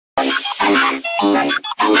May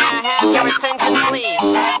I have your attention, please?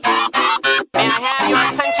 May I have your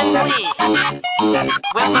attention, please?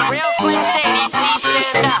 Will the real Slim Shady please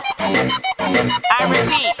stand up? I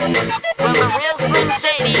repeat, will the real Slim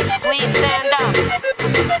Shady please stand up?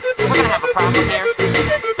 We're gonna have a problem here.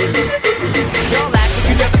 Y'all act like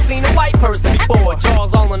you never seen a white person before.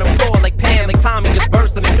 Jaws all on the floor like Pam, like Tommy just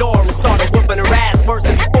burst in the door and started whooping her ass first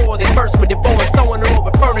and before they first were divorced, throwing her over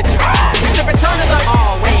furniture. It's the return of the...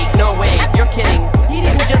 Oh wait, no way, you're kidding. He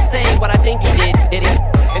didn't just say what I think he did he?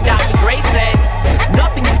 And Dr. Dre said,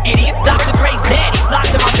 nothing, you idiots. Dr. Dre's dead, he's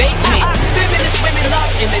locked in my basement. Feminist women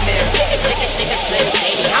love Eminem. Take a Slim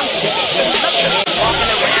Shady, I'm sick of him. Look at him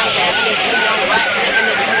walking around, having his knee on wax, and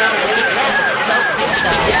the knee on so pissed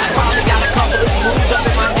off. Yeah, I probably got a couple of screws up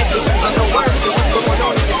in my head, I'm no worse than what's going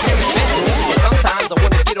on in this here mental. Sometimes I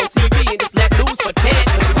wanna get on TV and just let loose, but can't.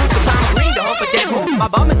 It's good for time green to hump a dead move. My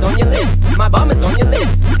bum is on your lips, my bum is on your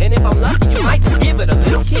lips. And if I'm lucky, you might just give it a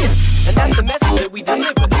little kiss. And that's the message that we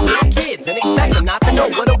deliver to little kids, and expect them not to know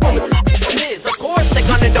what a woman's is. Of course they're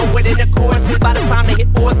gonna know what intercourse is by the time they hit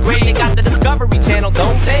 4th grade. They got the Discovery Channel,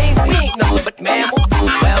 don't they? We ain't nothing but mammals.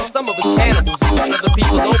 Well, some of us cannibals, other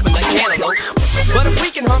people open like cantaloupes. But if we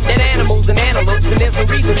can hump dead animals and antelopes, then there's no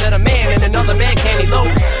reason that a man and another man can't elope.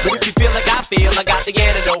 But if you feel like I feel, I got the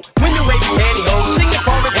antidote. When you wave your pantyhose, sing the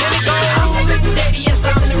chorus and it goes. I'm Slim Shady, yes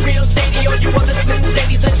I'm the real Shady. All you other Slim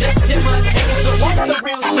Shadys are just imitating. So won't the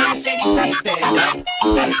real Slim Shady please stand up?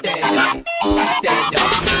 Please stand up. Please stand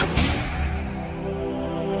up.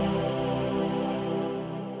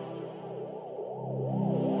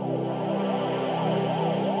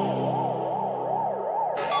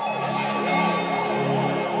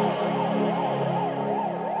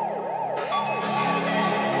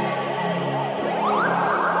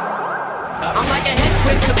 I'm like a head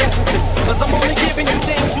trick to listen to, cause I'm only giving you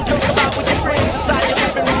things you don't